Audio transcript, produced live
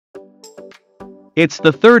It's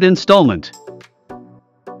the third installment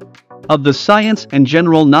of the Science and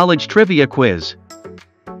General Knowledge Trivia Quiz.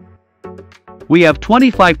 We have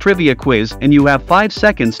 25 trivia quiz and you have 5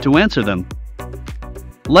 seconds to answer them.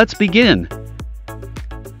 Let's begin.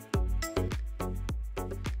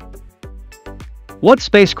 What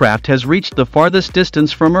spacecraft has reached the farthest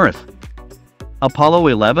distance from Earth? Apollo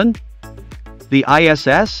 11, the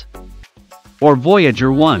ISS, or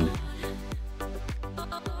Voyager 1?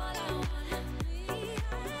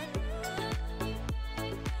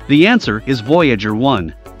 The answer is Voyager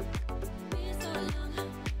 1.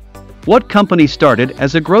 What company started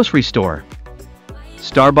as a grocery store?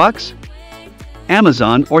 Starbucks,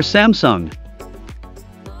 Amazon, or Samsung?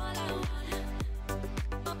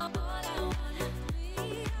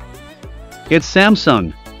 It's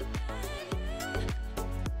Samsung.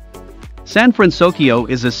 San Francisco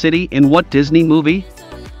is a city in what Disney movie?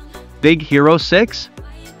 Big Hero 6,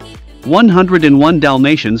 101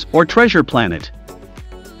 Dalmatians, or Treasure Planet?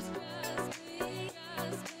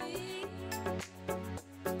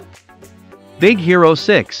 Big Hero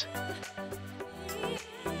 6.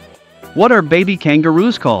 What are baby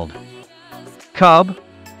kangaroos called? Cub,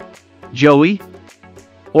 Joey,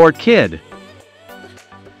 or Kid?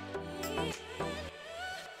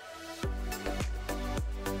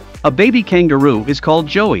 A baby kangaroo is called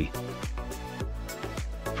Joey.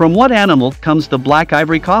 From what animal comes the black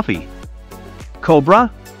ivory coffee?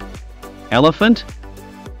 Cobra, elephant,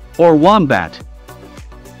 or wombat?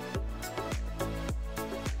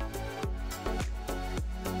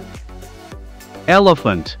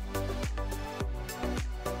 Elephant.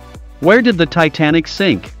 Where did the Titanic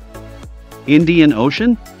sink? Indian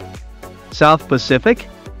Ocean, South Pacific,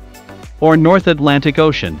 or North Atlantic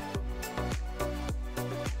Ocean?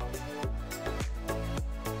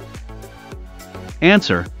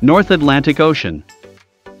 Answer: North Atlantic Ocean.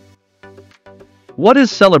 What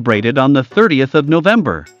is celebrated on the 30th of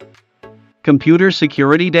November? Computer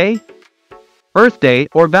Security Day, Earth Day,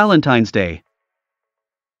 or Valentine's Day?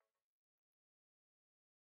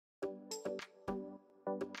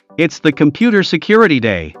 It's the Computer Security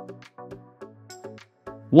Day.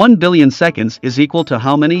 1 billion seconds is equal to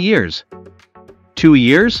how many years? 2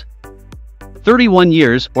 years, 31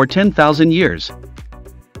 years, or 10,000 years?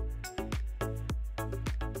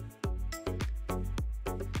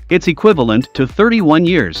 It's equivalent to 31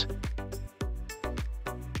 years.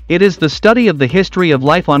 It is the study of the history of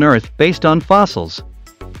life on Earth based on fossils.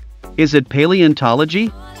 Is it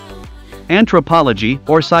paleontology, anthropology,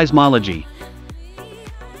 or seismology?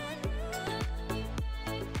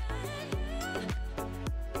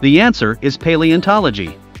 The answer is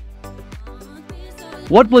paleontology.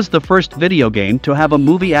 What was the first video game to have a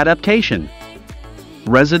movie adaptation?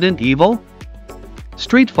 Resident Evil,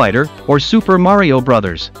 Street Fighter, or Super Mario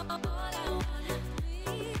Bros.?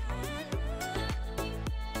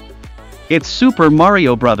 It's Super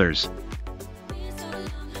Mario Bros.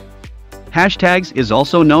 Hashtags is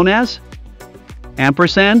also known as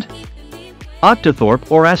ampersand, octothorpe,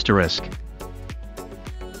 or asterisk.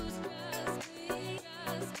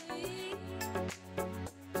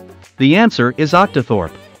 The answer is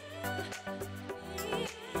octothorpe.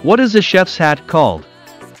 What is a chef's hat called?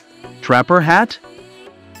 Trapper hat,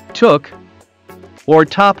 toque, or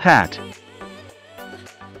top hat?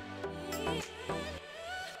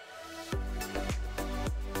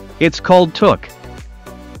 It's called toque.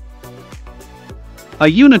 A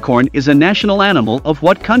unicorn is a national animal of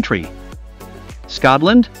what country?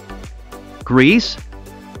 Scotland, Greece,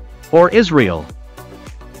 or Israel?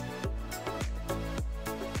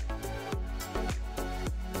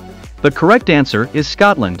 The correct answer is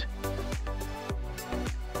Scotland.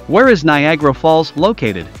 Where is Niagara Falls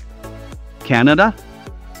located? Canada,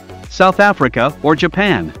 South Africa, or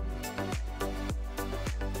Japan?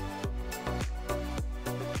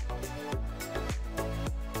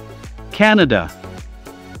 Canada.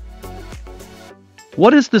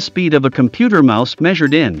 What is the speed of a computer mouse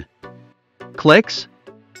measured in clicks,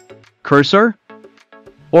 cursor,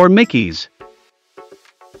 or Mickeys?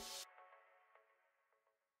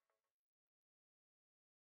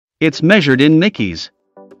 It's measured in Mickeys.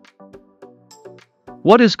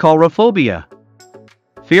 What is coulrophobia?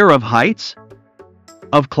 Fear of heights,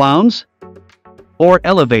 of clowns, or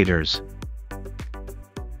elevators?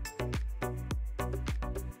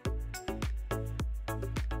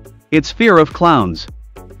 It's fear of clowns.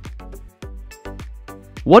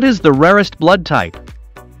 What is the rarest blood type?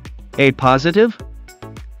 A positive,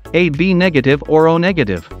 AB negative, or O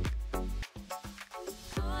negative?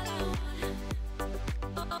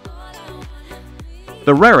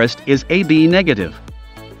 The rarest is AB negative.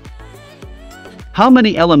 How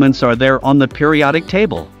many elements are there on the periodic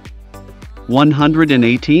table?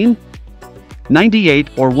 118, 98,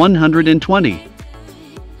 or 120?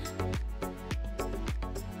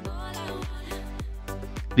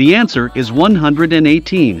 The answer is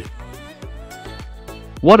 118.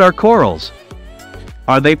 What are corals?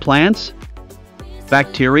 Are they plants,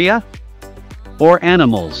 bacteria, or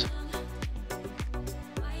animals?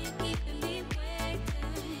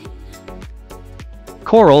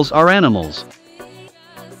 Corals are animals.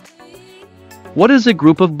 What is a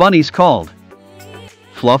group of bunnies called?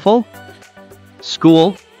 Fluffle,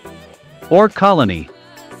 school, or colony?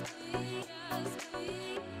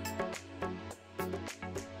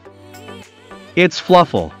 It's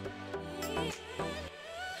Fluffle.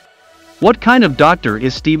 What kind of doctor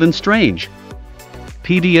is Stephen Strange?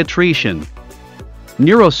 Pediatrician,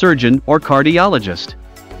 neurosurgeon, or cardiologist?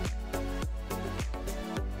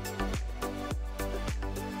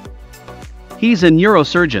 He's a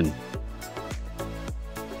neurosurgeon.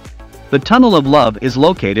 The Tunnel of Love is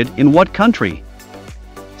located in what country?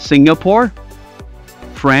 Singapore,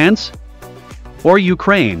 France, or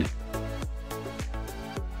Ukraine?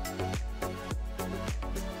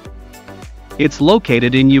 It's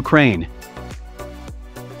located in Ukraine.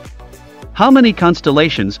 How many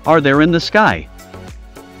constellations are there in the sky?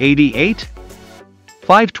 88,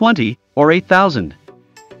 520, or 8,000?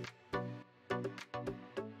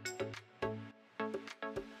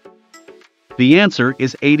 The answer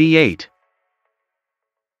is 88.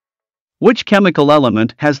 Which chemical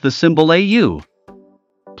element has the symbol Au?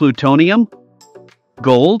 Plutonium,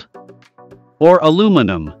 gold, or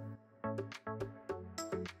aluminum?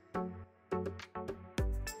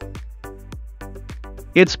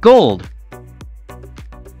 It's gold.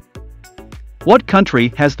 What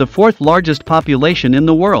country has the fourth largest population in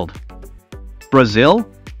the world? Brazil,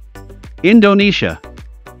 Indonesia,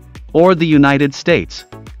 or the United States?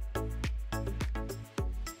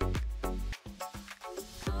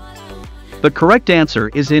 The correct answer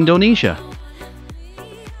is Indonesia.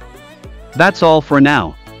 That's all for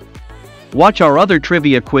now. Watch our other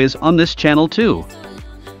trivia quiz on this channel too.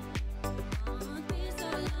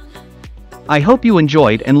 I hope you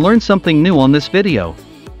enjoyed and learned something new on this video.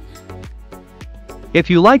 If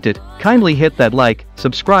you liked it, kindly hit that like,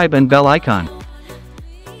 subscribe and bell icon.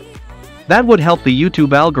 That would help the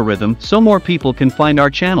YouTube algorithm so more people can find our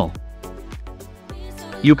channel.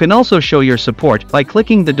 You can also show your support by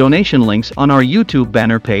clicking the donation links on our YouTube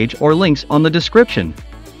banner page or links on the description.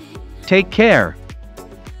 Take care.